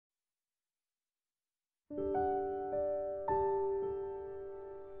Hi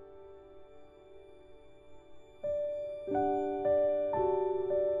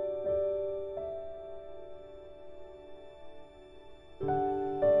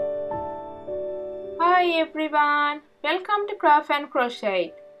everyone, welcome to Craft and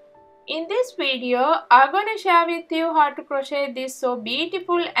Crochet. In this video, I'm going to share with you how to crochet this so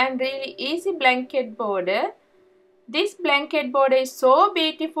beautiful and really easy blanket border. This blanket border is so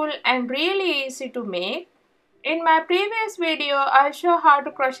beautiful and really easy to make. In my previous video, I show how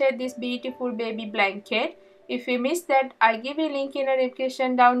to crochet this beautiful baby blanket. If you missed that, I give a link in the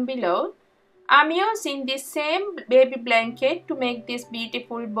description down below. I'm using this same baby blanket to make this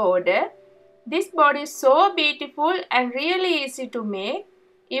beautiful border. This border is so beautiful and really easy to make.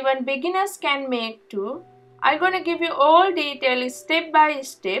 Even beginners can make too. I'm going to give you all details step by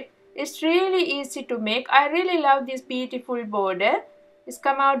step. It's really easy to make. I really love this beautiful border. It's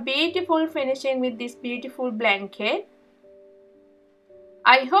come out beautiful finishing with this beautiful blanket.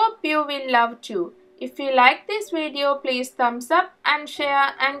 I hope you will love too. If you like this video, please thumbs up and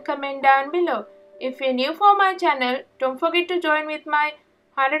share and comment down below. If you're new for my channel, don't forget to join with my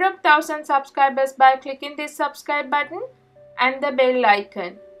 100,000 subscribers by clicking this subscribe button and the bell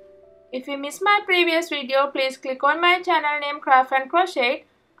icon. If you missed my previous video, please click on my channel name Craft and Crochet.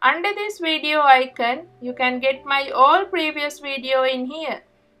 Under this video icon, you can get my all previous video in here.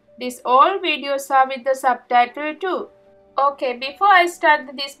 These all videos are with the subtitle too. Okay, before I start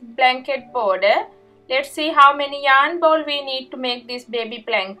this blanket border, let's see how many yarn ball we need to make this baby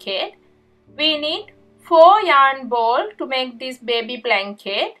blanket. We need 4 yarn ball to make this baby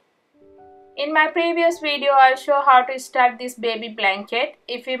blanket. In my previous video, I show how to start this baby blanket.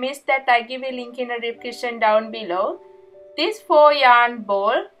 If you missed that, I give a link in the description down below. This 4 yarn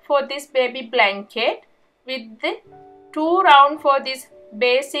ball for this baby blanket with the 2 round for this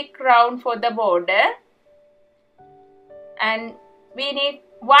basic round for the border. And we need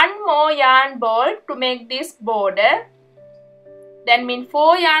 1 more yarn ball to make this border. That means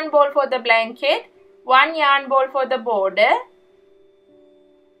 4 yarn ball for the blanket, 1 yarn ball for the border.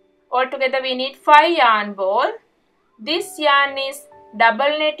 Altogether we need 5 yarn ball. This yarn is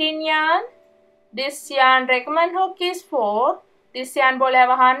double netting yarn. This yarn recommend hook is 4. This yarn ball have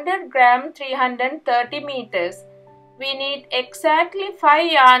 100 gram, 330 meters. We need exactly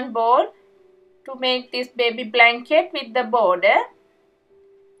 5 yarn ball to make this baby blanket with the border.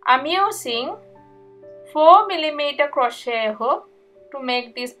 I'm using 4mm crochet hook to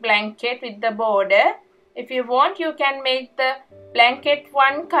make this blanket with the border. If you want, you can make the blanket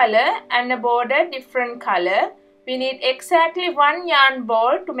one color and the border different color. We need exactly 1 yarn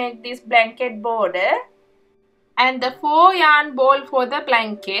ball to make this blanket border and the 4 yarn ball for the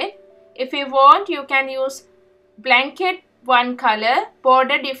blanket. If you want, you can use blanket one color,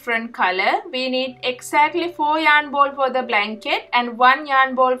 border different color. We need exactly 4 yarn ball for the blanket and 1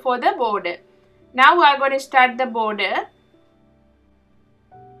 yarn ball for the border. Now we are going to start the border.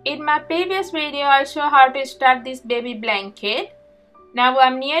 In my previous video, I show how to start this baby blanket. Now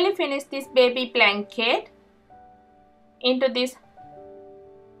I'm nearly finished this baby blanket. Into this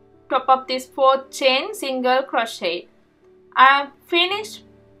top of this 4th chain single crochet. I have finished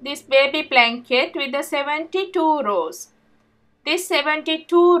this baby blanket with the 72 rows. This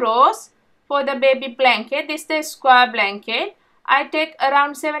 72 rows for the baby blanket. This is the square blanket. I take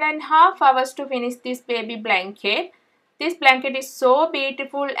around 7.5 hours to finish this baby blanket. This blanket is so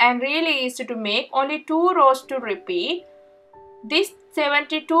beautiful and really easy to make. Only 2 rows to repeat. This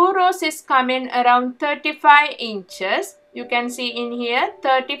 72 rows is coming around 35 inches. You can see in here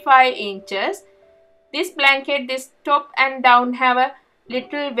 35 inches. This blanket, this top and down have a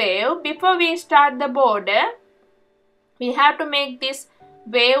little wave. Before we start the border, we have to make this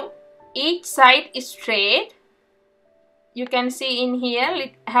wave each side straight. You can see in here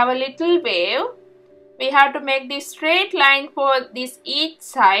have a little wave. We have to make this straight line for this each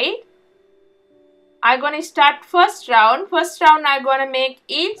side. I'm going to start first round. First round I'm going to make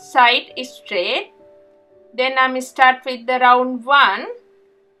each side straight. Then I'm start with the round 1.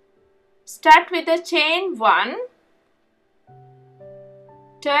 Start with the chain 1.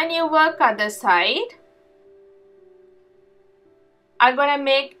 Turn your work other side. I'm going to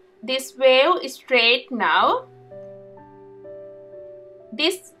make this wave straight now.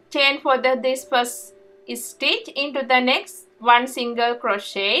 This chain for this first stitch into the next 1 single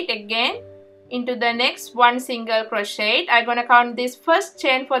crochet, again into the next 1 single crochet. I'm going to count this first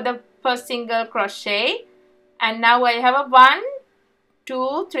chain for the first single crochet, and now I have a 1,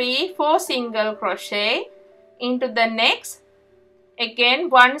 2, 3, 4 single crochet into the next, again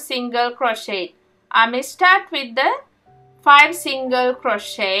 1 single crochet. I may start with the 5 single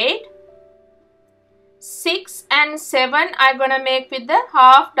crochet. 6 and 7 I'm gonna make with the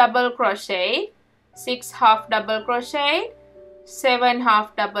half double crochet. 6 half double crochet, 7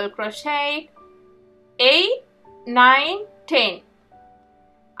 half double crochet, 8, 9, 10.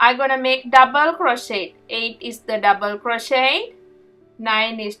 I'm gonna make double crochet. 8 is the double crochet,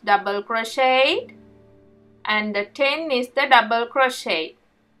 9 is double crochet, and the 10 is the double crochet.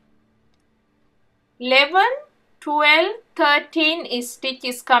 11, 12, 13 is stitch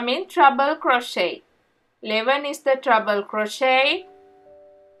is coming treble crochet. 11 is the treble crochet,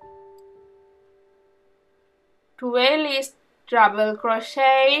 12 is treble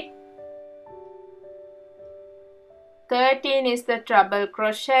crochet, 13 is the treble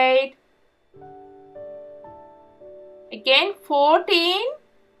crochet, again 14,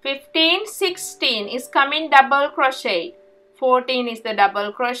 15, 16 is coming double crochet. 14 is the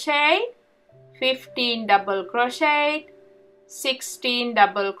double crochet, 15 double crochet, 16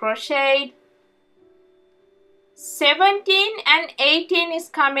 double crochet, 17 and 18 is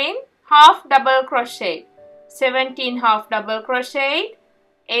coming half double crochet. 17 half double crochet,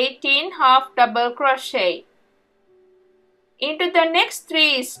 18 half double crochet. Into the next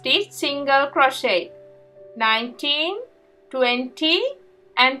 3 stitch single crochet. 19, 20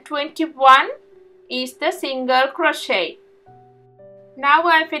 and 21 is the single crochet. Now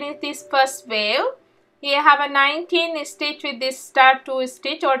I finish this first wave. Here I have a 19 stitch with this start 2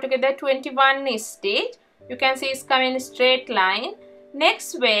 stitch, altogether 21 stitch. You can see it's coming straight line.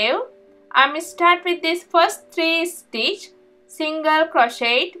 Next wave, I'm start with this first 3 stitch, single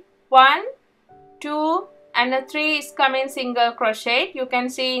crochet, 1, 2 and a 3 is coming single crochet. You can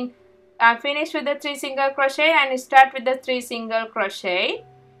see I finish with the 3 single crochet and start with the 3 single crochet.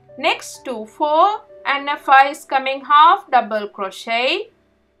 Next 2, 4 and a 5 is coming half double crochet.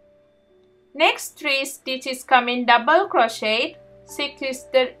 Next 3 stitch is coming double crochet, 6 is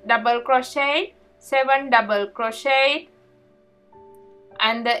the double crochet, 7 double crochet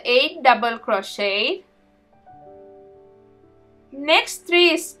and the 8 double crochet. Next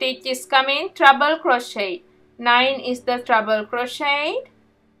 3 stitch is coming treble crochet. 9 is the treble crochet,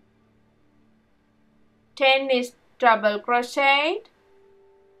 10 is treble crochet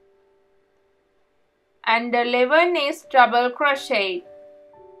and 11 is treble crochet.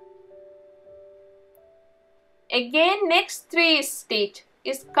 Again next 3 stitch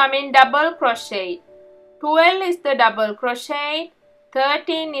is coming double crochet. 12 is the double crochet,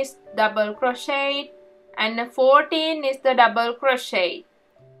 13 is double crochet and 14 is the double crochet.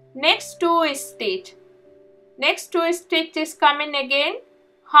 Next 2 stitch. Next 2 stitch is coming again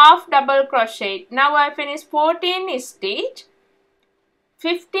half double crochet. Now I finish 14 stitch.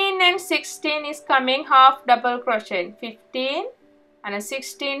 15 and 16 is coming half double crochet. 15 and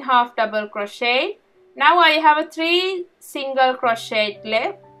 16 half double crochet. Now I have a 3 single crochet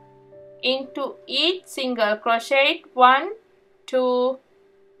left. Into each single crochet, 1, 2,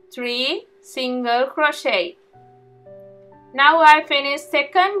 3 single crochet. Now I finish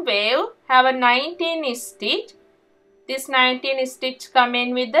second wave, have a 19 stitch. This 19 stitch come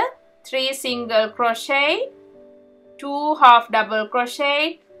in with the 3 single crochet, 2 half double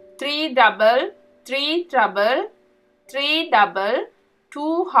crochet, 3 double, 3 treble, 3 double,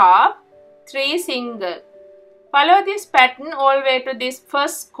 2 half, 3 single. Follow this pattern all the way to this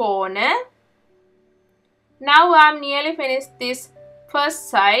first corner. Now I am nearly finished this first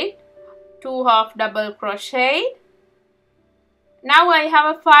side, 2 half double crochet. Now I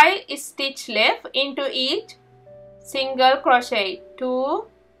have a 5 stitch left into each single crochet. 2,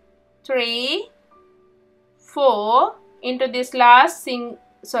 3, 4 into this last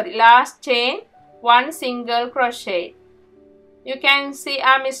chain, 1 single crochet. You can see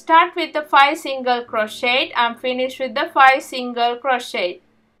I'm start with the 5 single crochet. I'm finished with the 5 single crochet.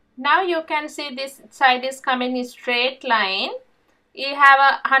 Now you can see this side is coming in straight line. You have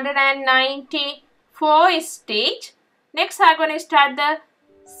a 194 stitch. Next I'm going to start the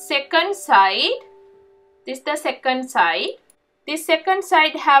second side. This is the second side. This second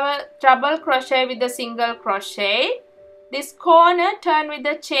side have a treble crochet with a single crochet. This corner turn with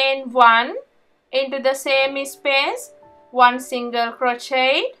the chain 1 into the same space, 1 single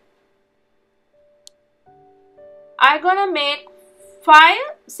crochet. I'm gonna make 5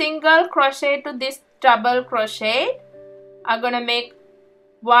 single crochet to this treble crochet. I'm gonna make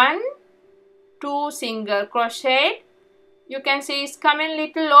 1, 2 single crochet. You can see it's coming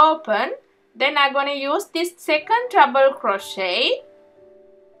little open. Then I'm gonna use this second treble crochet.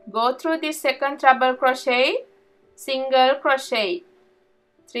 Go through this second treble crochet, single crochet,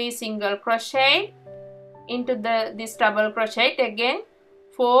 3 single crochet into this treble crochet again,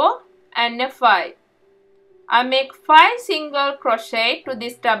 4 and 5. I make 5 single crochet to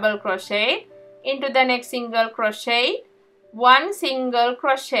this treble crochet. into the next single crochet, 1 single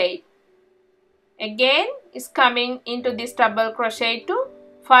crochet. Again is coming into this double crochet to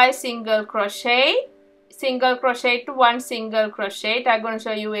 5 single crochet to 1 single crochet. I'm going to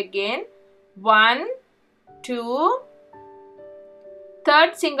show you again. 1, 2,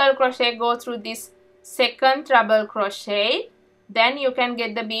 third single crochet, go through this second treble crochet, then you can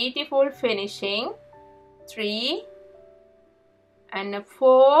get the beautiful finishing. 3 and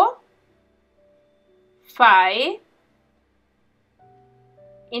 4, 5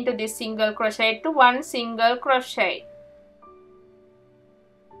 into this single crochet to 1 single crochet.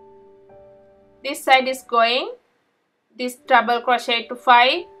 This side is going this treble crochet to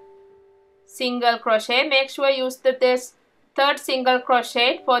 5 single crochet. Make sure you use this third single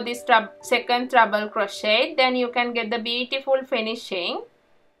crochet for this second treble crochet, then you can get the beautiful finishing.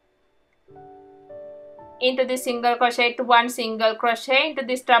 Into this single crochet to 1 single crochet, into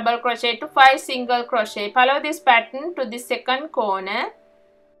this treble crochet to 5 single crochet. Follow this pattern to the second corner.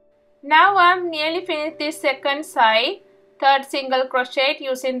 Now I am nearly finished this second side. Third single crochet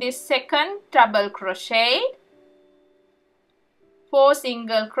using this second treble crochet, 4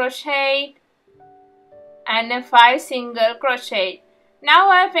 single crochet and 5 single crochet. Now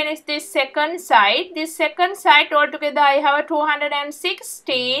I finished this second side. This second side altogether I have a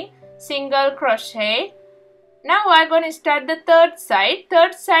 216 single crochet. Now I am going to start the third side.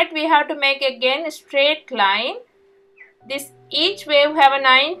 Third side we have to make again a straight line. This each wave have a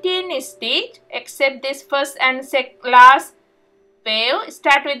 19 stitch except this first and last wave.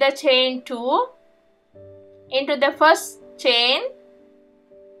 Start with the chain 2. Into the first chain,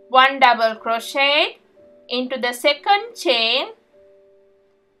 1 double crochet. Into the second chain,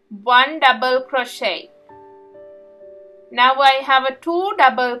 1 double crochet. Now I have a 2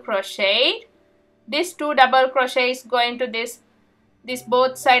 double crochet. This 2 double crochet is going to this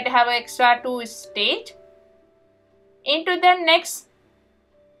both side have extra 2 stitch. Into the next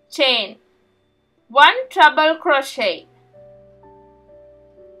chain, 1 treble crochet.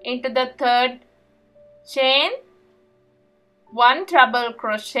 Into the third chain, 1 treble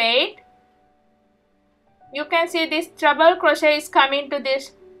crochet. You can see this treble crochet is coming to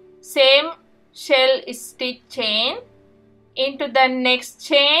this same shell stitch chain. Into the next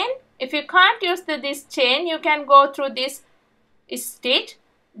chain, if you can't use this chain, you can go through this stitch,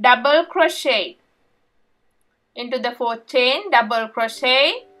 double crochet. Into the fourth chain, double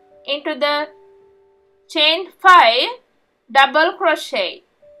crochet. Into the chain 5, double crochet.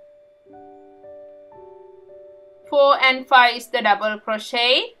 4 and 5 is the double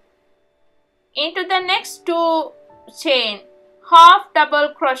crochet. Into the next 2 chain, half double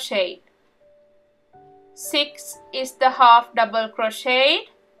crochet. 6 is the half double crochet.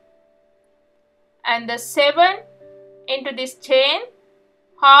 And the 7 into this chain,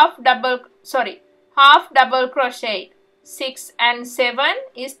 half double crochet. 6 and 7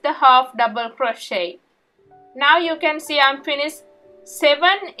 is the half double crochet. Now you can see I'm finished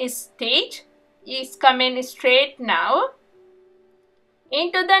 7 stitch is coming straight now.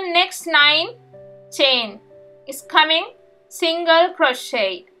 Into the next 9 chain is coming single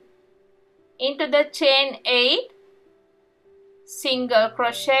crochet. Into the chain 8, single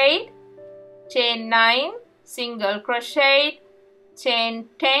crochet. Chain 9, single crochet. Chain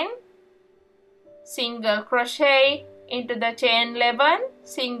 10, single crochet. Into the chain 11,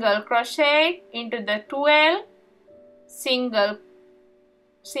 single crochet. Into the 12, single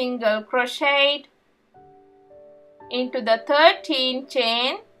crochet. Into the 13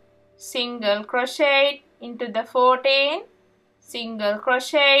 chain, single crochet. Into the 14, single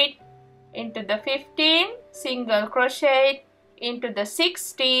crochet. Into the 15, single crochet. Into the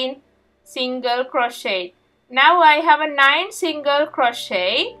 16, single crochet. Now I have a 9 single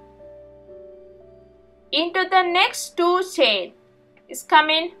crochet. Into the next 2 chain is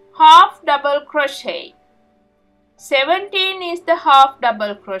coming half double crochet. 17 is the half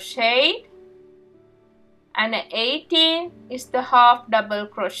double crochet. And 18 is the half double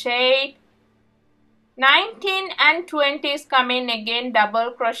crochet. 19 and 20 is coming again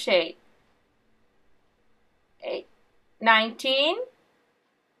double crochet. 19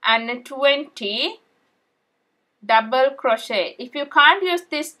 and 20 double crochet. If you can't use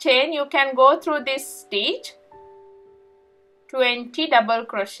this chain, you can go through this stitch. 20 double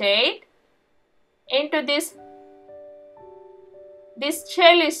crochet. Into this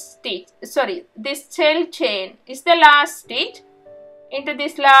shell chain is the last stitch. Into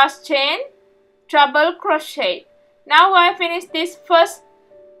this last chain, treble crochet. Now I finished this first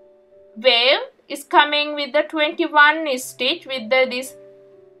wave is coming with the 21 stitch with this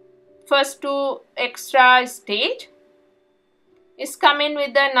first 2 extra stitch. is coming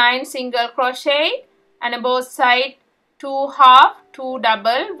with the 9 single crochet, and both side 2 half, 2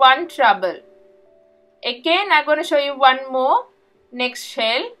 double, 1 treble. Again I'm going to show you one more next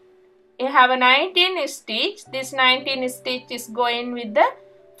shell. You have a 19 stitch. This 19 stitch is going with the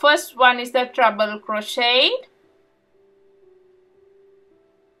first one is the treble crochet,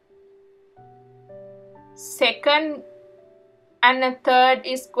 second and the third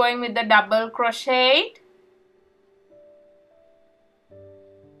is going with the double crochet,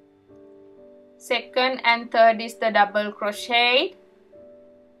 second and third is the double crochet,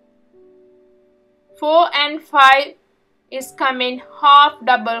 4 and 5 is coming half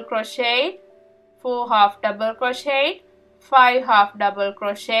double crochet, 4 half double crochet, 5 half double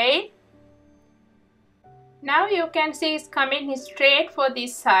crochet. Now you can see it's coming straight for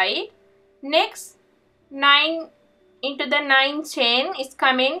this side. Next 9 into the 9 chain is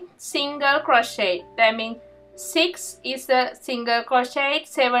coming single crochet. That means 6 is a single crochet,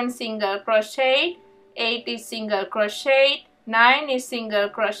 7 single crochet, 8 is single crochet, 9 is single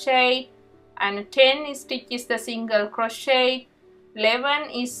crochet, and 10 stitch is the single crochet,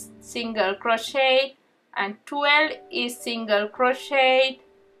 11 is single crochet, and 12 is single crochet,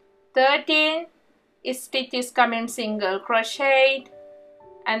 13 stitch is coming single crochet,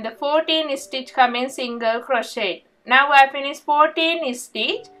 and the 14 stitch coming single crochet. Now I finished 14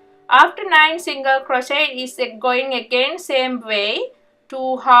 stitch. After 9 single crochet is going again same way,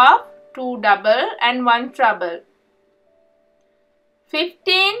 2 half, 2 double and 1 treble.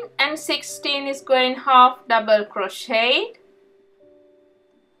 15 and 16 is going half double crochet.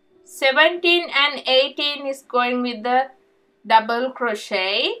 17 and 18 is going with the double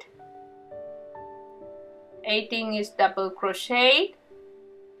crochet. 18 is double crochet,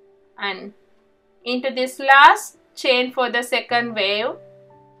 and into this last chain for the second wave,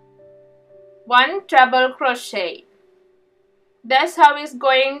 1 treble crochet. That's how it's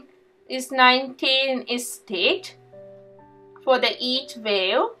going, is 19 stitch for the each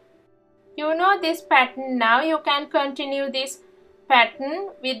wave. You know this pattern now. You can continue this pattern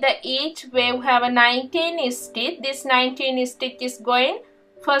with the each wave have a 19 stitch. This 19 stitch is going,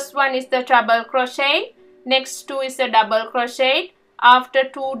 first one is the treble crochet, next 2 is a double crochet, after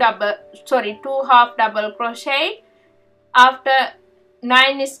 2 half double crochet, after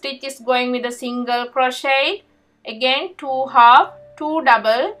 9 stitch is going with a single crochet, again 2 half, 2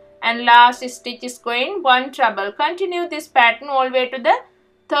 double, and last stitch is going 1 treble. Continue this pattern all the way to the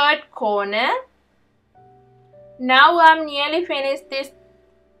third corner. Now I'm nearly finished this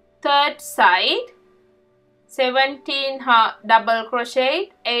third side. 17 double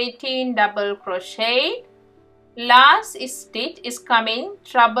crochet, 18 double crochet, last stitch is coming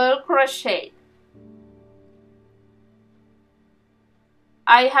treble crochet.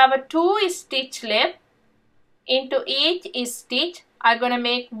 I have a 2 stitch left. Into each stitch I'm gonna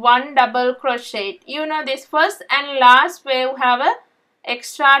make 1 double crochet. You know this first and last wave have a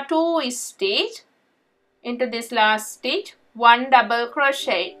extra 2 stitch. Into this last stitch 1 double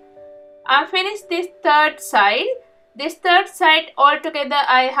crochet. I finished this third side. This third side altogether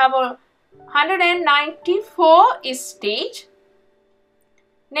I have a 194 stitch.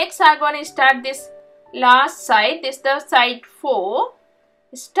 Next I'm going to start this last side. This is the side 4.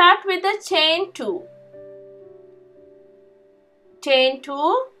 Start with the chain 2. Chain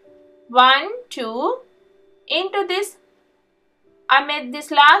 2, 1, 2. Into this I made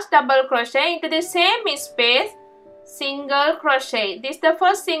this last double crochet. Into the same space single crochet. This is the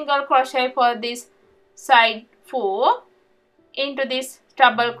first single crochet for this side 4. Into this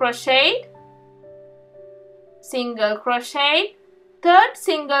double crochet, single crochet, third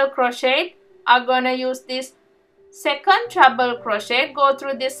single crochet. I'm gonna use this second treble crochet. Go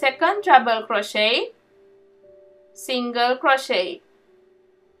through this second treble crochet, single crochet,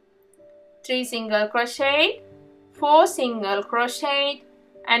 3 single crochet, 4 single crochet,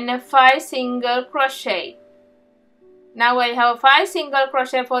 and 5 single crochet. Now I have 5 single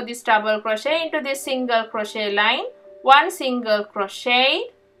crochet for this double crochet. Into this single crochet line, 1 single crochet,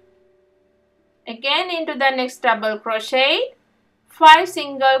 again into the next double crochet, 5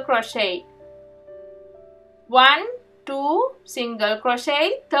 single crochet, 1, 2 single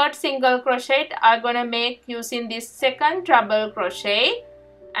crochet, third single crochet I'm gonna make using this second treble crochet,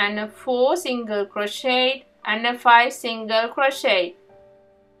 and 4 single crochet and 5 single crochet.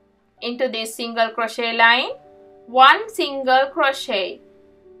 Into this single crochet line, 1 single crochet.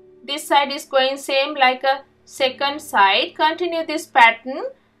 This side is going same like a second side. Continue this pattern.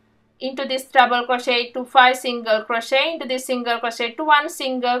 Into this double crochet to 5 single crochet, into this single crochet to 1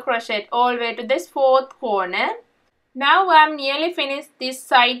 single crochet, all the way to this fourth corner. Now I am nearly finished this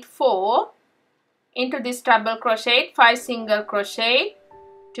side 4. Into this double crochet, 5 single crochet,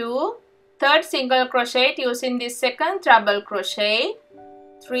 2, third single crochet using this second double crochet,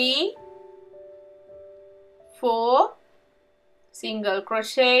 3, 4 single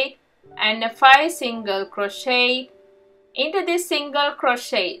crochet and 5 single crochet. Into this single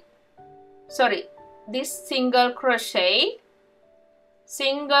crochet, this single crochet,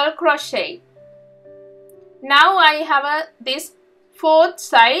 single crochet. Now I have this fourth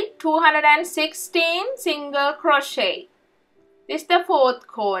side, 216 single crochet. This is the fourth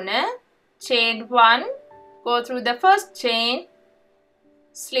corner, chain 1, go through the first chain,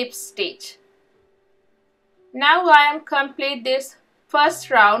 slip stitch. Now I am complete this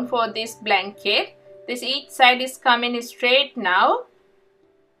first round for this blanket. This each side is coming straight now.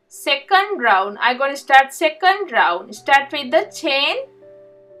 Second round, I'm going to start second round. Start with the chain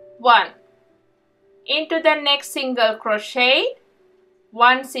 1. Into the next single crochet,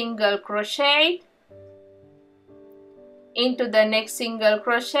 1 single crochet. Into the next single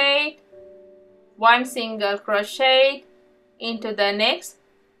crochet, 1 single crochet. Into the next,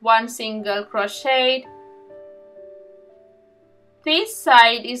 1 single crochet. This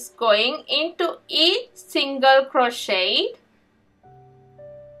side is going into each single crochet,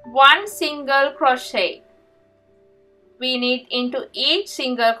 1 single crochet. We need into each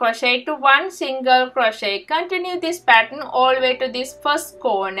single crochet to 1 single crochet. Continue this pattern all the way to this first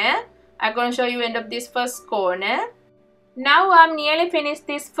corner. I'm going to show you end of this first corner. Now I'm nearly finished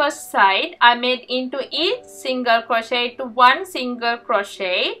this first side. I made into each single crochet to 1 single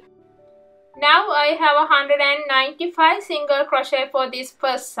crochet. Now I have 195 single crochet for this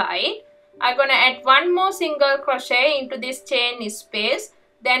first side. I'm going to add 1 more single crochet into this chain space.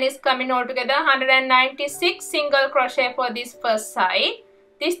 Then it's coming all together 196 single crochet for this first side.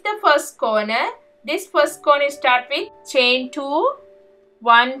 This is the first corner. This first corner start with chain 2,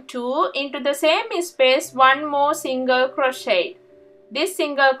 1, 2. Into the same space 1 more single crochet. This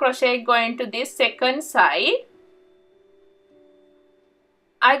single crochet going to this second side.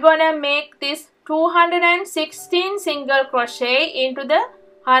 I'm gonna make this 216 single crochet into the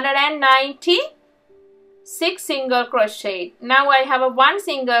 196 single crochet. Now I have a 1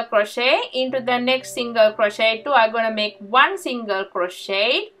 single crochet into the next single crochet too. I'm gonna make 1 single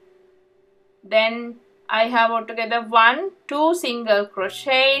crochet. Then I have altogether 1, 2 single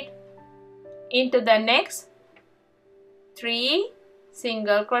crochet into the next, 3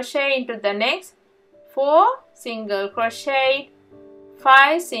 single crochet into the next, 4 single crochet,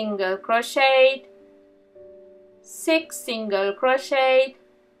 5 single crochet, 6 single crochet,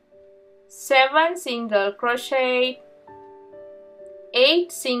 7 single crochet,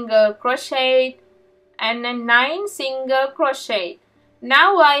 8 single crochet and a 9 single crochet.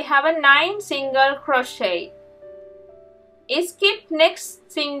 Now I have a 9 single crochet. Skip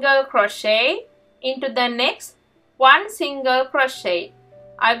next single crochet into the next 1 single crochet.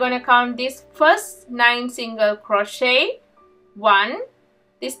 I'm going to count this first 9 single crochet. 1.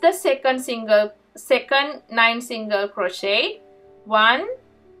 This is the second 9 single crochet. 1,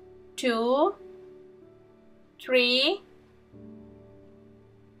 2, 3,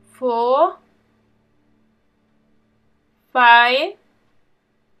 4, 5,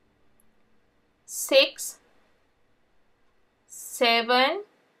 6, 7,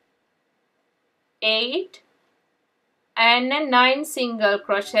 8 and 9 single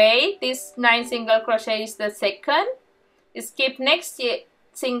crochet. This 9 single crochet is the second. Skip next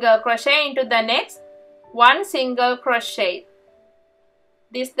single crochet into the next 1 single crochet.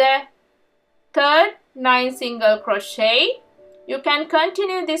 This is the third 9 single crochet. You can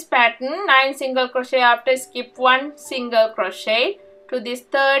continue this pattern 9 single crochet after skip 1 single crochet to this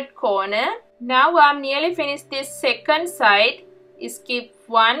third corner. Now I'm nearly finished this second side. Skip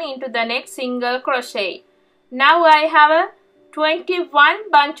 1 into the next single crochet. Now I have a 21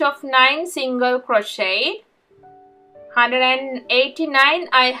 bunch of 9 single crochet. 189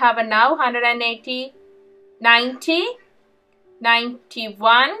 I have a now 180, 90,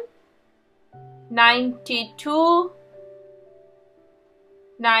 91, 92,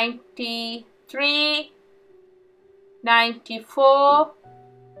 93, 94.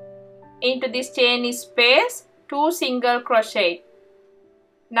 Into this chain space 2 single crochet,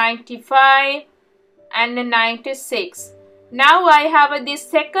 95 and 96. Now I have this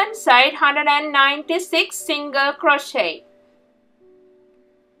second side 196 single crochet.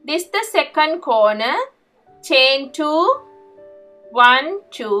 This is the second corner, chain 2, 1,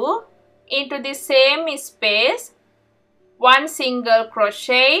 2 into the same space, 1 single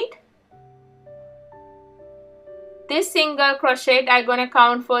crochet. This single crochet I'm gonna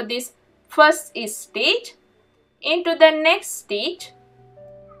count for this first stitch. Into the next stitch,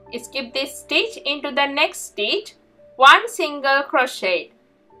 skip this stitch, into the next stitch 1 single crochet,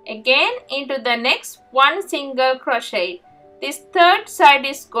 again into the next 1 single crochet. This third side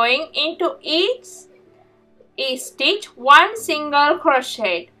is going into each stitch 1 single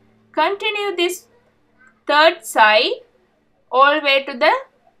crochet. Continue this third side all the way to the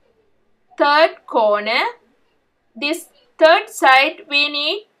third corner. This third side we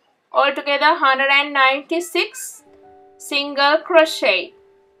need altogether 196 single crochet.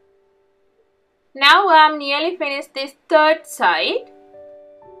 Now I am nearly finished this third side.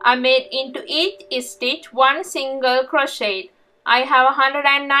 I made into each stitch 1 single crochet. I have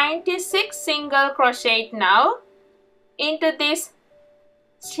 196 single crochet now. Into this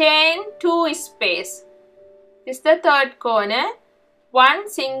chain 2 space. This is the third corner. 1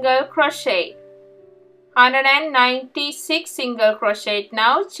 single crochet. 196 single crochet.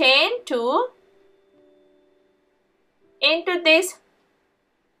 Now chain 2 into this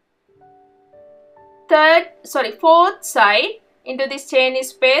fourth side. Into this chain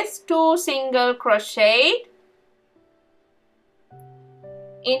space 2 single crochet,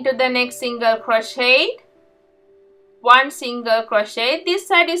 into the next single crochet, 1 single crochet. This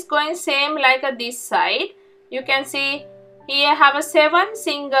side is going same like this side. You can see here I have a 7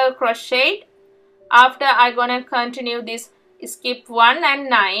 single crochet. After I gonna continue this skip 1 and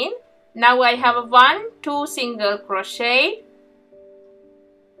 9. Now I have a 1 2 single crochet,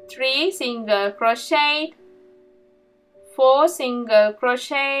 3 single crochet, 4 single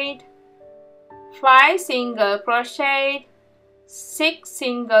crochet, 5 single crochet, 6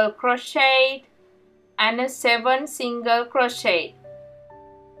 single crochet and 7 single crochet.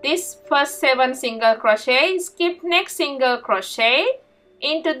 This first 7 single crochet, skip next single crochet,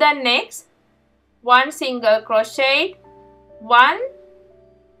 into the next 1 single crochet, 1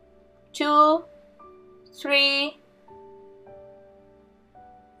 2 3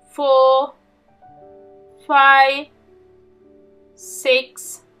 4 5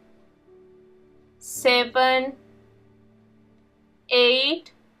 6 7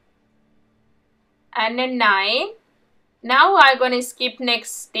 8 and 9. Now I'm going to skip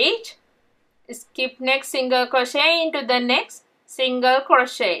next stitch, skip next single crochet, into the next single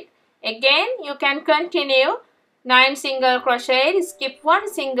crochet. Again you can continue 9 single crochet, skip 1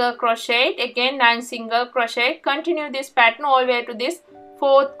 single crochet, again 9 single crochet. Continue this pattern all the way to this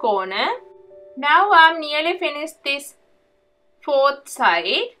fourth corner. Now I'm nearly finished this fourth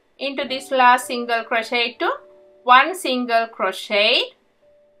side. Into this last single crochet to 1 single crochet.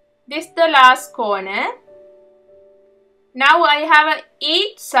 This is the last corner. Now I have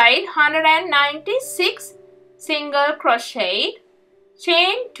each side 196 single crochet,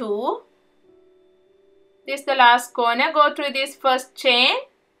 chain 2. This is the last corner. Go through this first chain,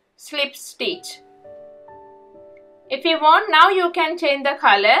 slip stitch. If you want, now you can change the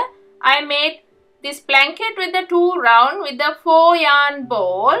color. I made this blanket with the 2 round with the 4 yarn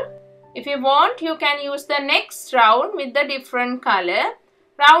ball. If you want, you can use the next round with the different color.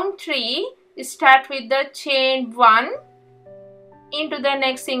 Round 3, start with the chain 1, into the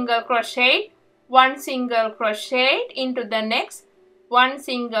next single crochet, 1 single crochet, into the next, 1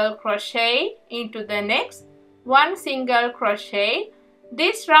 single crochet, into the next, 1 single crochet.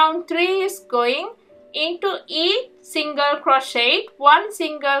 This round 3 is going into each single crochet, 1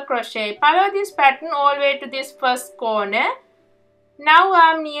 single crochet. Follow this pattern all the way to this first corner. Now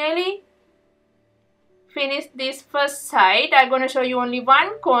I am nearly finished this first side. I'm going to show you only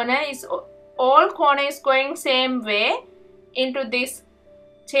one corner. All corner is going same way. Into this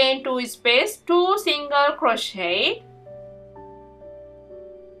chain 2 space, 2 single crochet.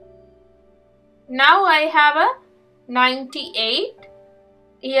 Now I have a 98,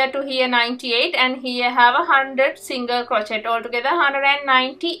 here to here 98, and here have 100 single crochet. Altogether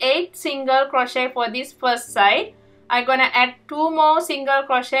 198 single crochet for this first side. I'm gonna add 2 more single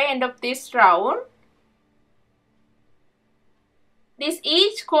crochet end of this round. This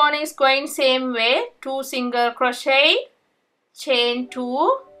each corner is going same way, 2 single crochet, chain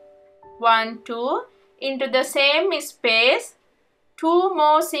 2, 1 2, into the same space, 2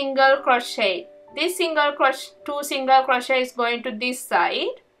 more single crochet. This 2 single crochet is going to this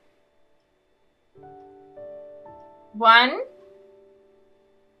side, 1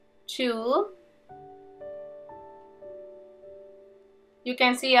 2. You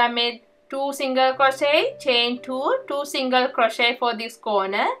can see I made 2 single crochet, chain 2, 2 single crochet for this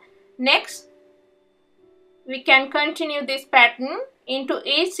corner. Next we can continue this pattern into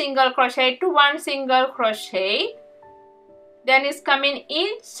each single crochet to 1 single crochet. Then is coming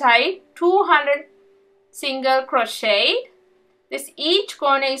each side 200 single crochet. This each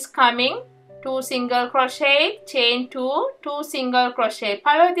corner is coming 2 single crochet, chain 2, 2 single crochet.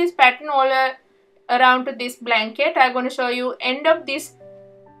 Follow this pattern all around to this blanket. I'm going to show you end of this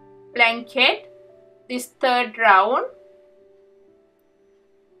blanket, this third round.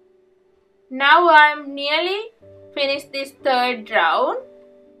 Now I'm nearly finished this third round.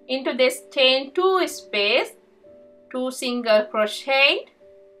 Into this chain 2 space, 2 single crochet.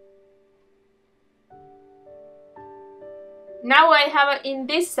 Now I have in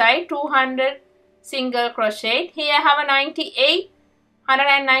this side 200 single crochet. Here I have a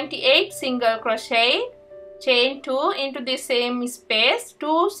 198 single crochet. Chain 2 into the same space,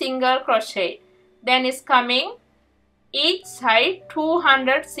 2 single crochet. Then is coming each side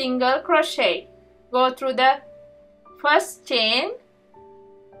 200 single crochet. Go through the first chain,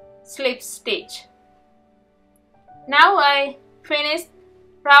 slip stitch. Now I finished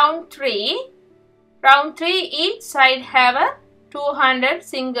round 3. Round 3 each side have a 200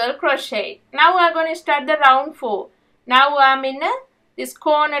 single crochet. Now we are going to start the round 4. Now I am in this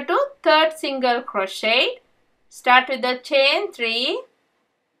corner to third single crochet. Start with the chain 3.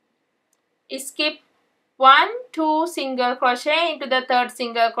 Skip 1, 2 single crochet into the third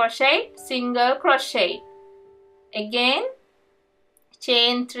single crochet, single crochet. Again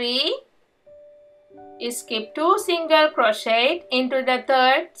chain 3. Skip 2 single crochet into the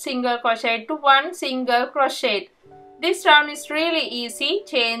third single crochet to 1 single crochet. This round is really easy.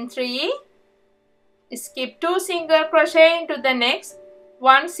 Chain 3. Skip 2 single crochet into the next,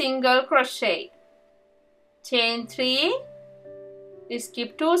 1 single crochet. Chain 3.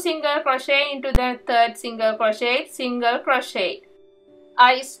 Skip 2 single crochet into the third single crochet, single crochet.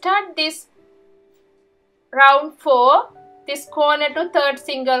 I start this round 4. This corner to third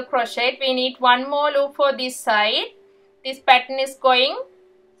single crochet. We need one more loop for this side. This pattern is going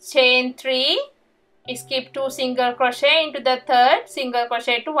chain 3, skip 2 single crochet into the third single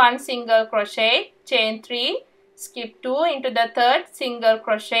crochet to 1 single crochet, chain 3, skip 2 into the third single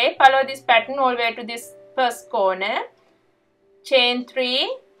crochet. Follow this pattern all the way to this first corner. Chain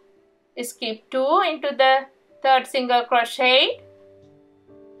 3, skip 2 into the third single crochet,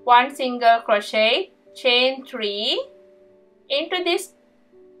 1 single crochet, chain 3, into this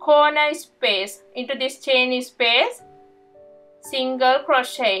corner space, into this chain space, single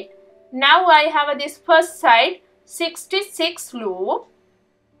crochet. Now I have this first side 66 loop.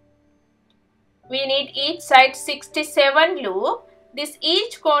 We need each side 67 loop. This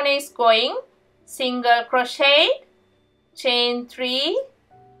each corner is going single crochet, chain 3,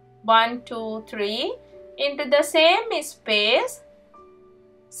 1, 2, 3, into the same space,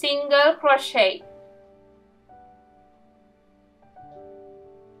 single crochet.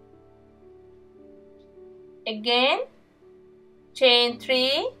 Again chain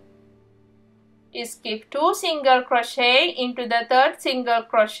 3, skip 2 single crochet into the third single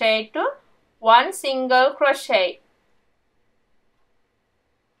crochet to 1 single crochet.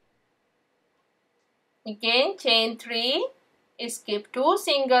 Again chain 3, skip 2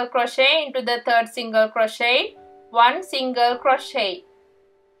 single crochet into the third single crochet, 1 single crochet.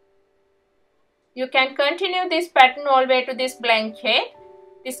 You can continue this pattern all the way to this blanket.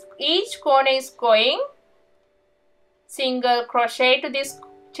 This each corner is going single crochet to this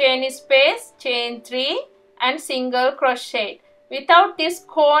chain space, chain 3 and single crochet. Without this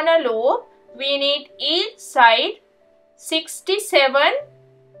corner loop, we need each side 67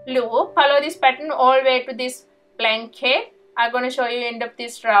 loop. Follow this pattern all the way to this blanket. I'm going to show you end of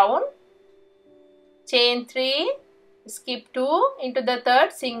this round. Chain 3, skip 2 into the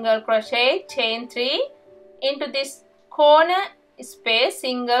third single crochet, chain 3 into this corner space,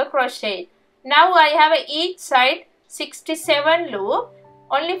 single crochet. Now I have each side 67 loop.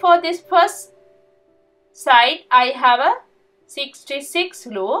 Only for this first side I have a 66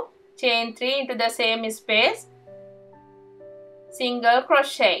 loop, chain 3 into the same space, single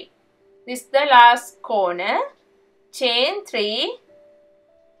crochet. This is the last corner. Chain 3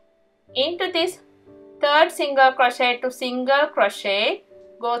 into this third single crochet to single crochet.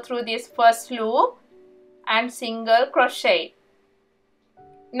 Go through this first loop and single crochet.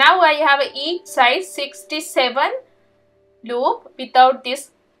 Now I have each side 67 loop without this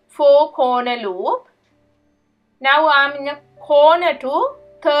 4 corner loop. Now I am in a corner to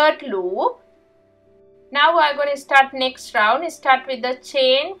third loop. Now I am going to start next round. Start with the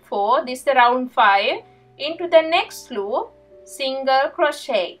chain 4. This is the round 5. Into the next loop, single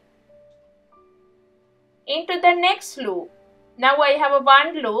crochet. Into the next loop. Now I have a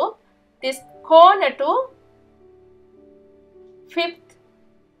 1 loop. This corner to fifth.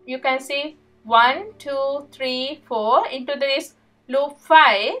 You can see 1, 2, 3, 4 into this loop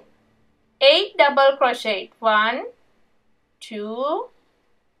 5, 8 double crochet, 1, 2,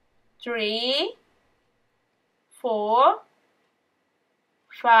 3, 4,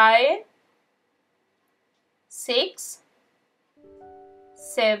 5, 6,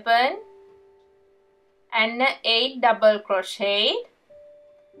 7 and 8 double crochet.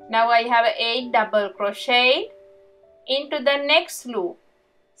 Now I have 8 double crochet. Into the next loop,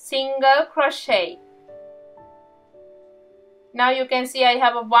 single crochet. Now you can see I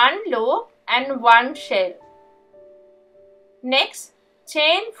have one loop and one shell. Next,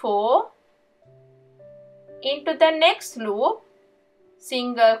 chain 4 into the next loop,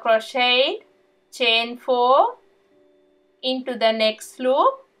 single crochet, chain 4 into the next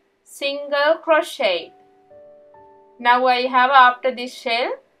loop, single crochet. Now I have after this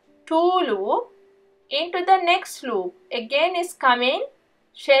shell 2 loop into the next loop. Again is coming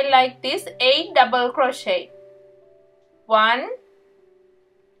shell like this, 8 double crochet. 1,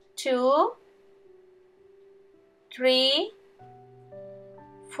 2, 3,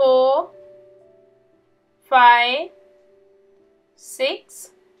 4, 5, 6,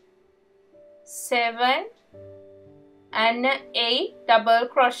 7 and 8 double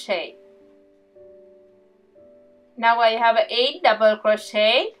crochet. Now I have 8 double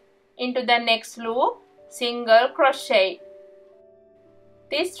crochet into the next loop, single crochet.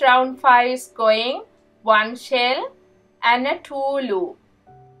 This round 5 is going 1 shell and a 2 loop.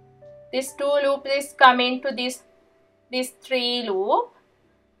 This 2 loop is coming to this 3 loop.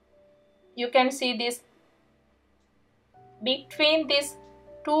 You can see this between this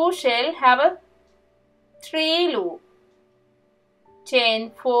 2 shell have a 3 loop.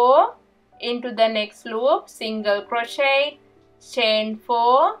 Chain 4 into the next loop, single crochet, chain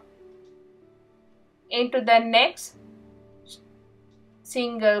 4 into the next,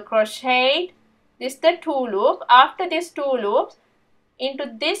 single crochet. This is the 2 loop. After these 2 loops,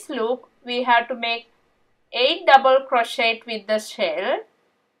 into this loop we have to make 8 double crochet with the shell.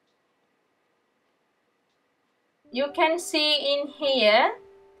 You can see in here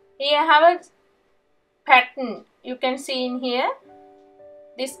have a pattern. You can see in here,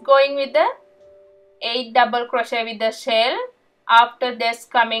 this going with the 8 double crochet with the shell. After this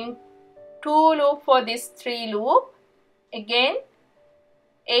coming 2 loop for this 3 loop. Again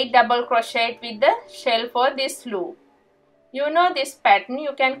 8 double crochet with the shell for this loop. You know this pattern.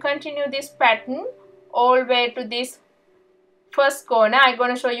 You can continue this pattern all the way to this first corner. I'm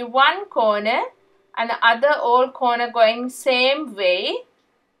going to show you one corner and the other all corner going same way.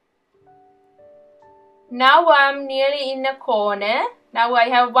 Now I'm nearly in a corner. Now I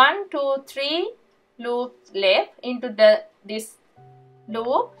have 1, 2, 3 loops left into this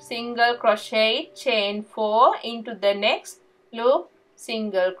loop, single crochet, chain 4 into the next loop,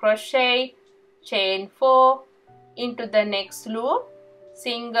 single crochet, chain 4 into the next loop,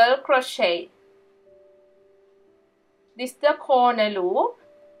 single crochet. This is the corner loop.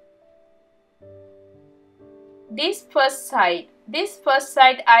 This first side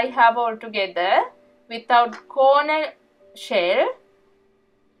I have altogether without corner shell.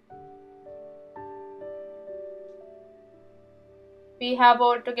 We have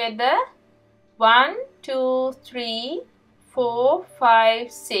altogether 1, 2, 3, 4,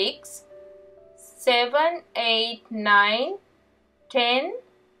 5, 6, 7, 8, 9, 10,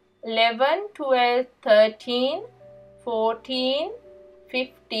 11, 12, 13, 14,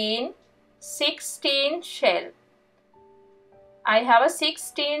 15, 16 shell. I have a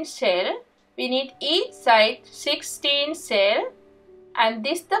 16 shell. We need each side 16 shell and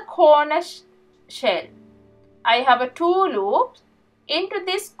this the corner shell. I have a 2 loops. Into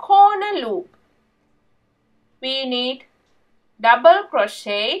this corner loop we need double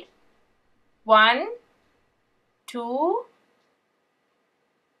crochet 1, 2,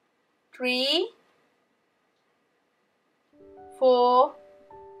 3, 4,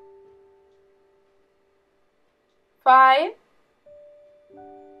 5,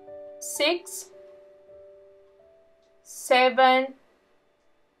 6, 7,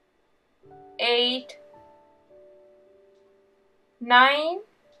 8, 9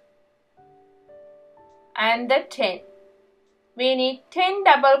 and the 10. We need 10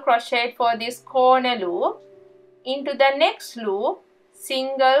 double crochet for this corner loop. Into the next loop,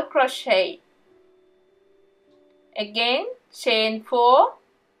 single crochet. Again chain 4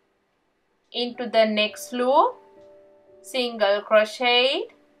 into the next loop, single crochet,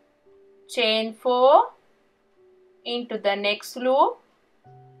 chain 4 into the next loop,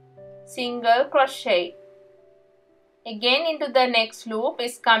 single crochet. Again into the next loop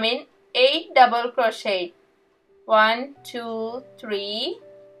is coming 8 double crochet. 1, 2, 3,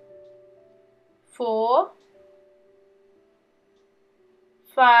 4,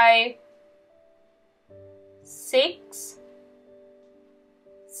 5, 6,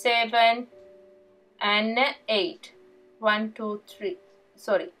 7 and 8. 1 2 3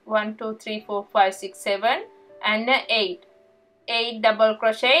 1 2 3 4 5 6 7 and 8. 8 double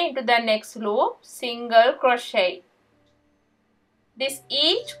crochet into the next loop, single crochet. This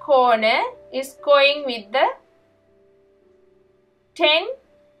each corner is going with the 10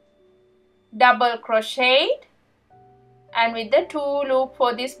 double crochet and with the 2 loop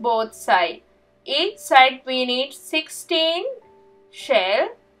for this both side. Each side we need 16 shell.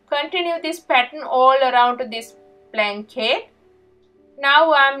 Continue this pattern all around to this blanket.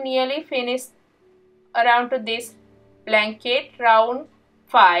 Now I am nearly finished around to this blanket, round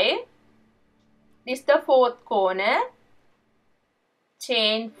 5. This is the 4th corner.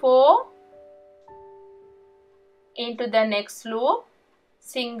 Chain 4 into the next loop,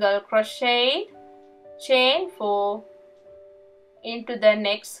 single crochet, chain 4 into the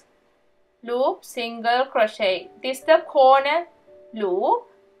next loop, single crochet. This is the corner loop.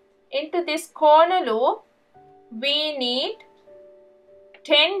 Into this corner loop we need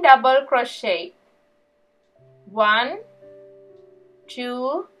 10 double crochet. 1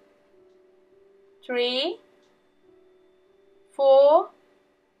 2 3 4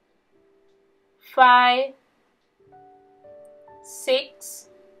 5 6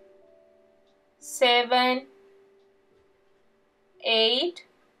 7 8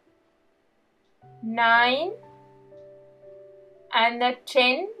 9 and the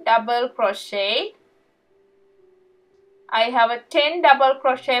 10 double crochet. I have a 10 double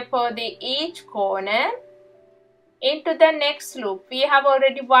crochet for the each corner. Into the next loop, we have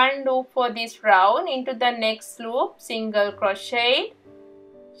already 1 loop for this round. Into the next loop, single crochet,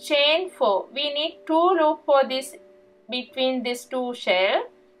 chain 4. We need 2 loop for this between these 2 shell.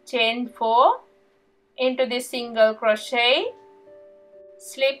 Chain 4 into this single crochet,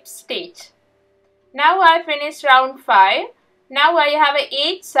 slip stitch. Now I finished round 5. Now I have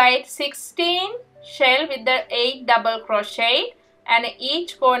each side 16 shell with the 8 double crochet and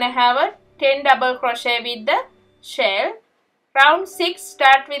each corner have a 10 double crochet with the shell. Round 6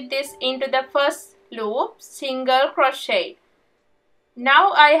 start with this into the first loop, single crochet.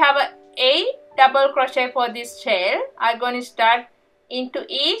 Now I have a 8 double crochet for this shell. I'm going to start into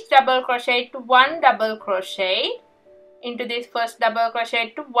each double crochet to 1 double crochet. Into this first double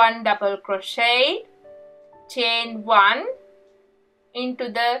crochet to 1 double crochet, chain 1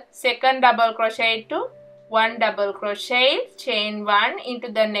 into the second double crochet to 1 double crochet, chain 1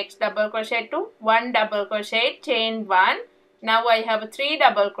 into the next double crochet to 1 double crochet, chain 1. Now I have 3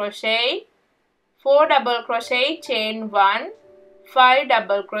 double crochet, 4 double crochet, chain 1, 5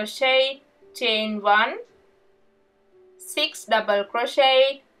 double crochet, chain 1, 6 double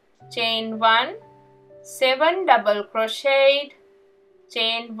crochet, chain 1, 7 double crochet,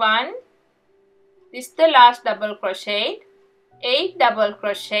 chain 1. This is the last double crochet, 8 double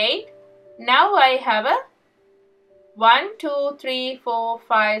crochet. Now I have a 1 2 3 4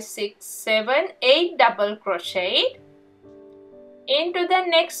 5 6 7 8 double crochet into the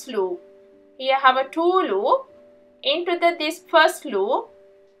next loop. Here I have a 2 loop. Into this first loop,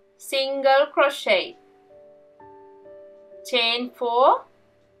 single crochet, chain 4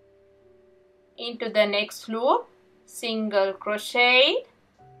 into the next loop, single crochet.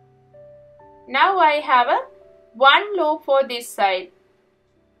 Now I have a 1 loop for this side.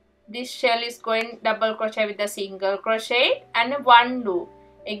 This shell is going double crochet with the single crochet and 1 loop.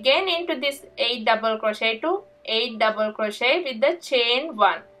 Again into this 8 double crochet to 8 double crochet with the chain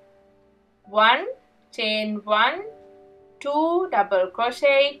 1. 1, chain 1, 2 double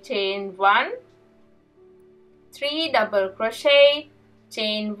crochet, chain 1, 3 double crochet,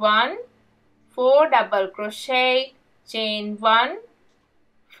 chain 1, 4 double crochet, chain 1,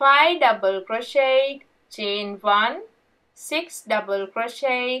 5 double crochet, chain 1, 6 double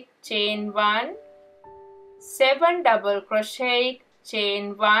crochet, chain 1, 7 double crochet,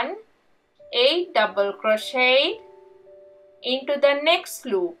 chain 1, 8 double crochet into the next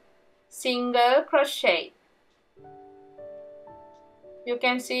loop, single crochet. You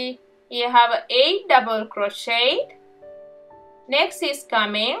can see here have 8 double crochet. Next is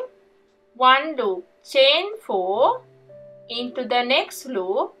coming 1 loop, chain 4 into the next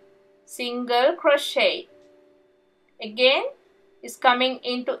loop, single crochet. Again is coming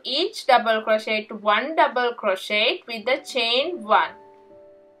into each double crochet to 1 double crochet with the chain 1.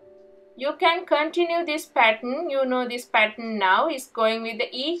 You can continue this pattern. You know this pattern now is going with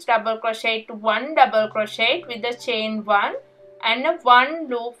each double crochet to 1 double crochet with the chain 1 and a 1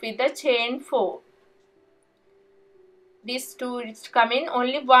 loop with the chain 4. These two is coming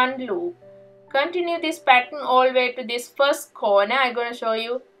only 1 loop. Continue this pattern all the way to this first corner. I'm going to show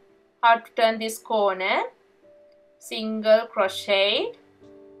you how to turn this corner. Single crochet,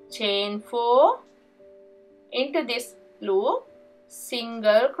 chain 4, into this loop,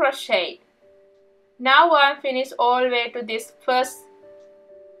 single crochet. Now I am finished all the way to this first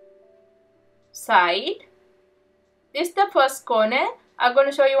side. This is the first corner. I'm going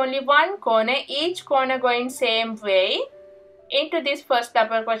to show you only one corner, each corner going same way. Into this first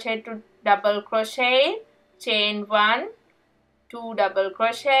double crochet to double crochet, chain 1, 2 double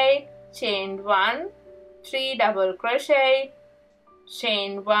crochet, chain 1, 3 double crochet,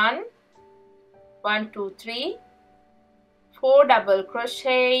 chain 1, 1, 2, 3, 4 double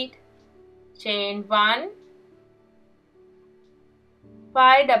crochet, chain 1,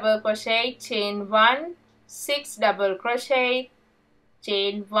 5 double crochet, chain 1, 6 double crochet,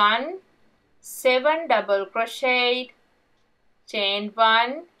 chain 1, 7 double crochet, chain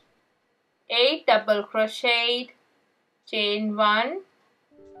 1, 8 double crochet, chain 1,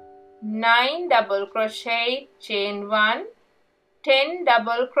 9 double crochet, chain 1, 10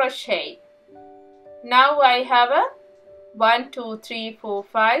 double crochet. Now I have a 1, 2, 3, 4,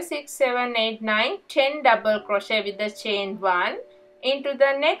 5, 6, 7, 8, 9, 10 double crochet with the chain 1. Into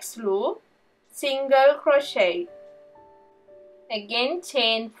the next loop, single crochet. Again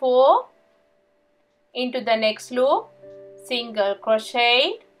chain 4. Into the next loop, single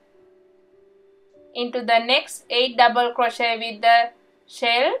crochet. Into the next 8 double crochet with the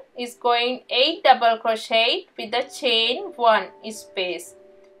shell is going 8 double crochet with the chain 1 space.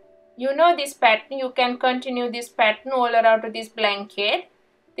 You know this pattern, you can continue this pattern all around to this blanket.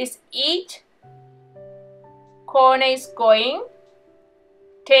 This each corner is going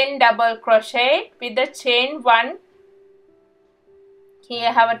 10 double crochet with the chain 1. Here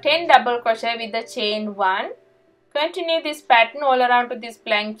I have a 10 double crochet with the chain 1. Continue this pattern all around to this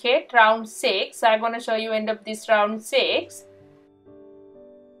blanket, round 6. I'm going to show you end of this round 6.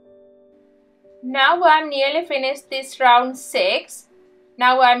 Now I'm nearly finished this round 6.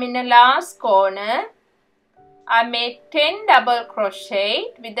 Now I'm in the last corner. I made 10 double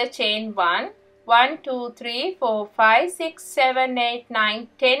crochet with the chain 1. 1, 2, 3, 4, 5, 6, 7, 8, 9,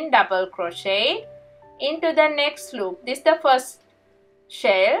 10 double crochet. Into the next loop. This is the first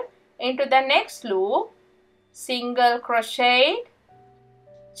shell. Into the next loop, single crochet,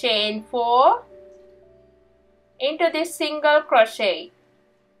 chain 4, into this single crochet,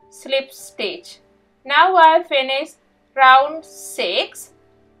 slip stitch. Now I finished round 6.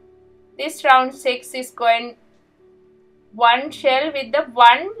 This round 6 is going one shell with the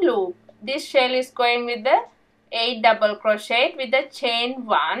one loop. This shell is going with the 8 double crochet with the chain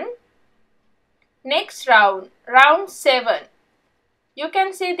 1. Next round, round 7. You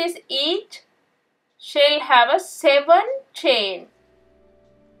can see this each shell have a 7 chain.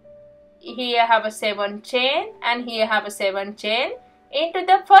 Here have a 7 chain and here have a 7 chain. Into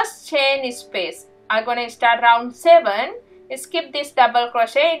the first chain space, I'm going to start round 7. Skip this double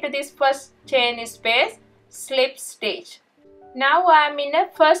crochet into this first chain space, slip stitch. Now I am in a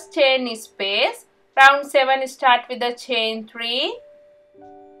first chain space. Round 7 start with the chain 3.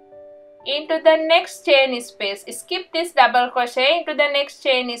 Into the next chain space, skip this double crochet into the next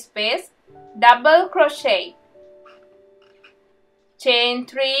chain space, double crochet, chain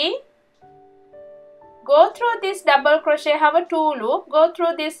 3, go through this double crochet, have a 2 loop, go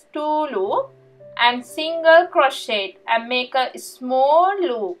through this 2 loop and single crochet and make a small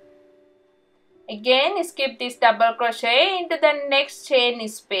loop. Again skip this double crochet into the next chain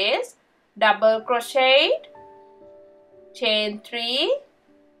space, double crochet, chain 3,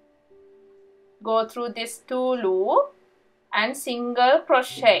 go through this 2 loop and single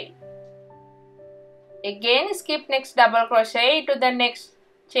crochet. Again skip next double crochet into the next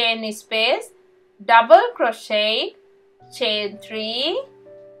chain space, double crochet, chain 3,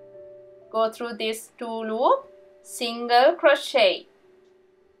 go through this 2 loop, single crochet.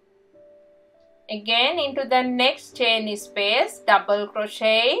 Again into the next chain space, double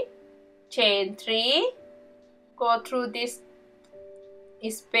crochet, chain 3, go through this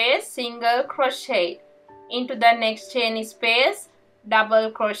space, single crochet. Into the next chain space,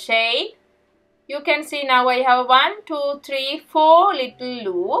 double crochet. You can see now I have 1, 2, 3, 4 little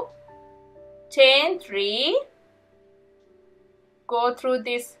loop, chain 3, go through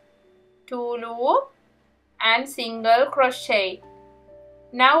this 2 loop and single crochet.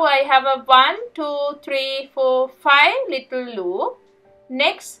 Now I have a 1, 2, 3, 4, 5 little loop.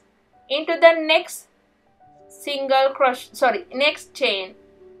 Next, into the next next chain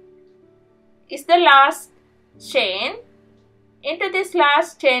is the last chain. Into this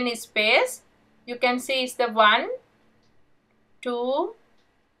last chain space, you can see it's the 1, 2,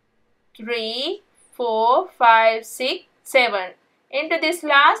 3, 4, 5, 6, 7. Into this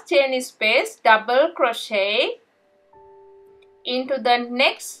last chain space, double crochet. Into the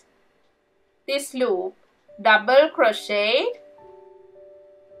next this loop, double crochet,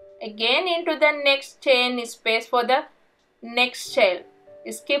 again into the next chain space for the next shell.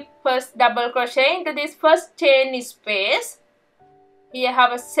 Skip first double crochet into this first chain space. Here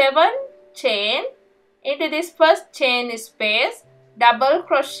have a 7 chain, into this first chain space, double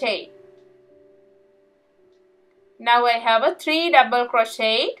crochet. Now I have a 3 double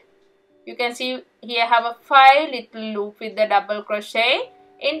crochet. You can see here have a 5 little loop with the double crochet.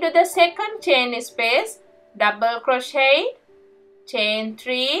 Into the second chain space, double crochet, chain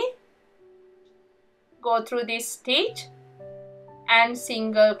 3, go through this stitch and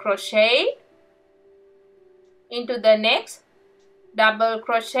single crochet. Into the next, double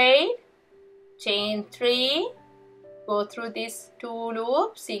crochet, chain 3, go through these 2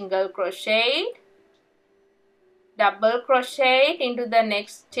 loops, single crochet, double crochet into the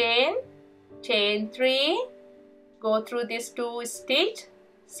next chain, chain 3, go through these 2 stitch,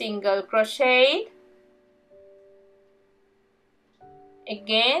 single crochet,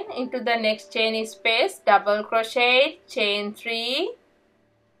 again into the next chain space, double crochet, chain 3,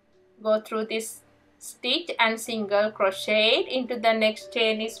 go through this stitch and single crochet into the next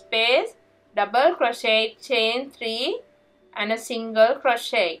chain space, double crochet, chain 3 and a single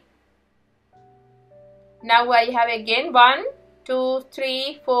crochet. Now I have again 1, 2,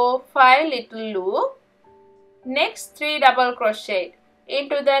 3, 4, 5 little loop. Next 3 double crochet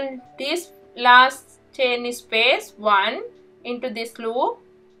into this last chain space, 1 into this loop,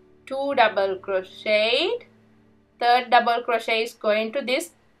 2 double crochet, third double crochet is going to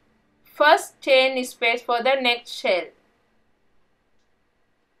this first chain space for the next shell.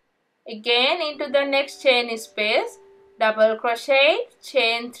 Again into the next chain space, double crochet,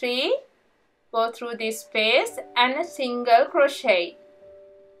 chain 3, go through this space and a single crochet.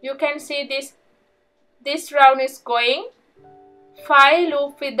 You can see this round is going 5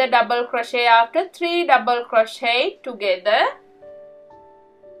 loop with the double crochet after 3 double crochet together,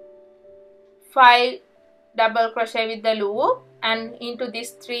 5 double crochet with the loop and into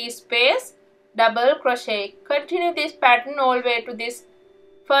this 3 space, double crochet. Continue this pattern all the way to this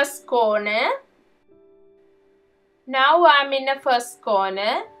first corner. Now I am in the first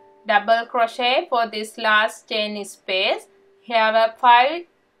corner, double crochet for this last chain space. Here are 5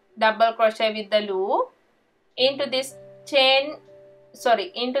 double crochet with the loop into this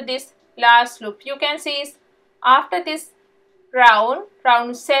last loop. You can see after this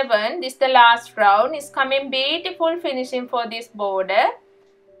round 7, this the last round, is coming beautiful finishing for this border.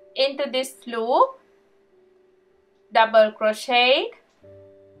 Into this loop, double crochet.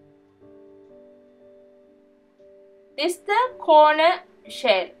 This the corner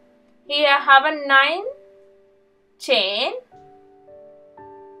shell. Here I have a 9 chain.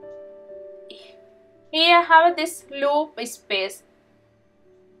 Here I have this loop space.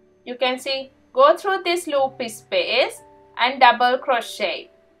 You can see, go through this loop space and double crochet.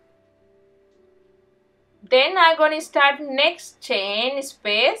 Then I'm going to start next chain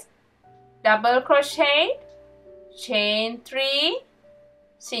space, double crochet, chain 3,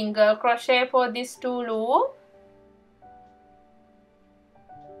 single crochet for this 2 loop,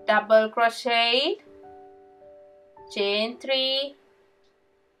 double crochet, chain 3,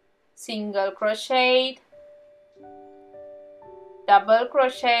 single crochet, double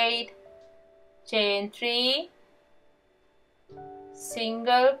crochet, chain 3,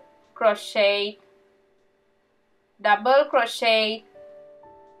 single crochet, double crochet,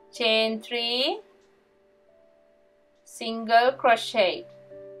 chain 3, single crochet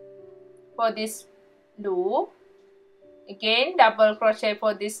for this loop. Again double crochet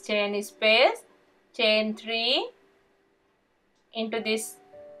for this chain space, chain 3 into this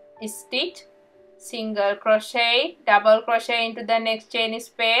stitch, single crochet, double crochet into the next chain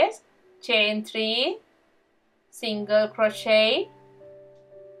space, chain 3, single crochet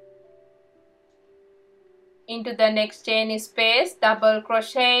into the next chain space, double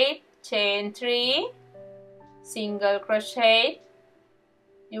crochet, chain 3, single crochet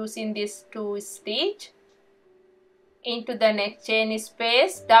using this 2 stitch into the next chain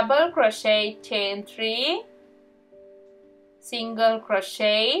space, double crochet, chain 3, single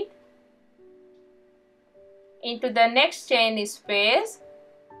crochet into the next chain space,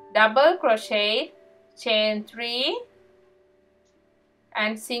 double crochet, chain 3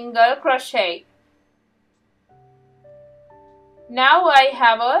 and single crochet. Now I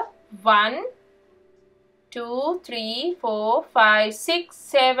have a 1, 2, 3, 4, 5, 6,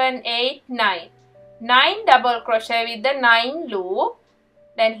 7, 8, 9. 9 double crochet with the 9 loop.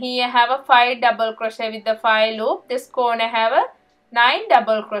 Then here I have a 5 double crochet with the 5 loop. This corner have a 9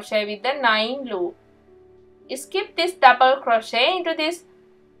 double crochet with the 9 loop. Skip this double crochet into this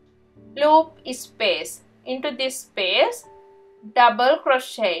loop space. Into this space, double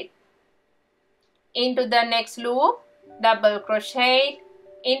crochet. Into the next loop, double crochet.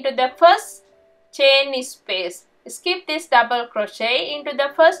 Into the first chain space. Skip this double crochet. Into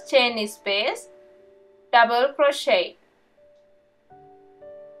the first chain space, double crochet.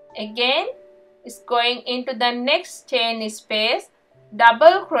 Again, is going into the next chain space,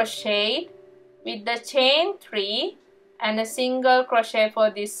 double crochet with the chain 3 and a single crochet for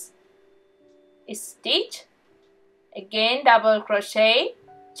this stitch. Again, double crochet,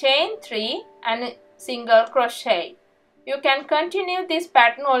 chain 3 and a single crochet. You can continue this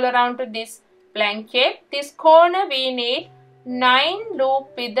pattern all around to this blanket. This corner we need 9 loop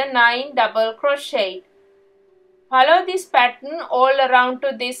with the 9 double crochet. Follow this pattern all around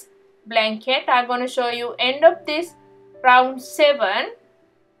to this blanket. I'm going to show you end of this round 7.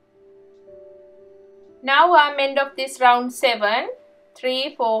 Now I'm end of this round 7.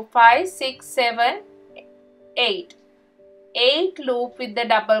 3, 4, 5, 6, 7, 8. 8 loop with the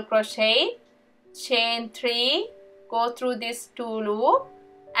double crochet, chain 3, go through this 2 loop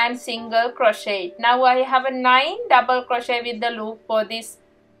and single crochet. Now I have a 9 double crochet with the loop for this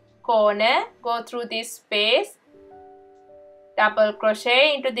corner. Go through this space, double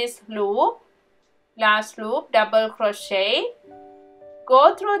crochet into this loop, last loop, double crochet.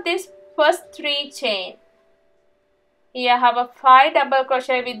 Go through this first 3 chain. Here I have a 5 double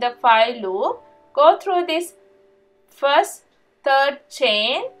crochet with the 5 loop. Go through this first 3rd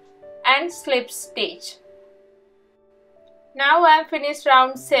chain and slip stitch. Now I have finished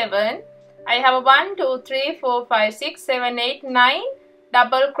round 7. I have 1, 2, 3, 4, 5, 6, 7, 8, 9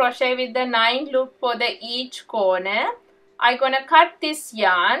 double crochet with the 9 loop for the each corner. I'm gonna cut this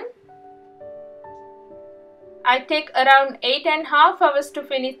yarn. I take around 8.5 hours to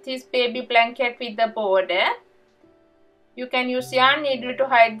finish this baby blanket with the border. You can use yarn needle to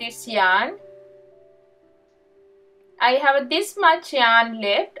hide this yarn. I have this much yarn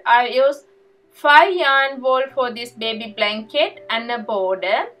left. I use 5 yarn wool for this baby blanket and a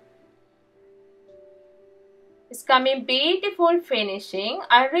border. It's coming beautiful finishing.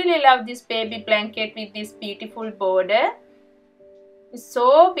 I really love this baby blanket with this beautiful border. It's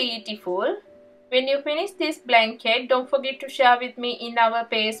so beautiful. When you finish this blanket, don't forget to share with me in our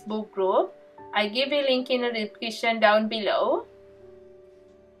Facebook group. I give a link in the description down below.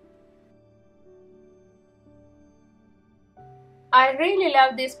 I really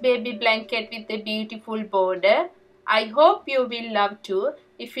love this baby blanket with the beautiful border. I hope you will love too.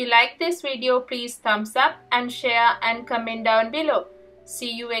 If you like this video, please thumbs up and share and comment down below.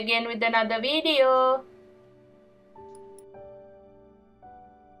 See you again with another video.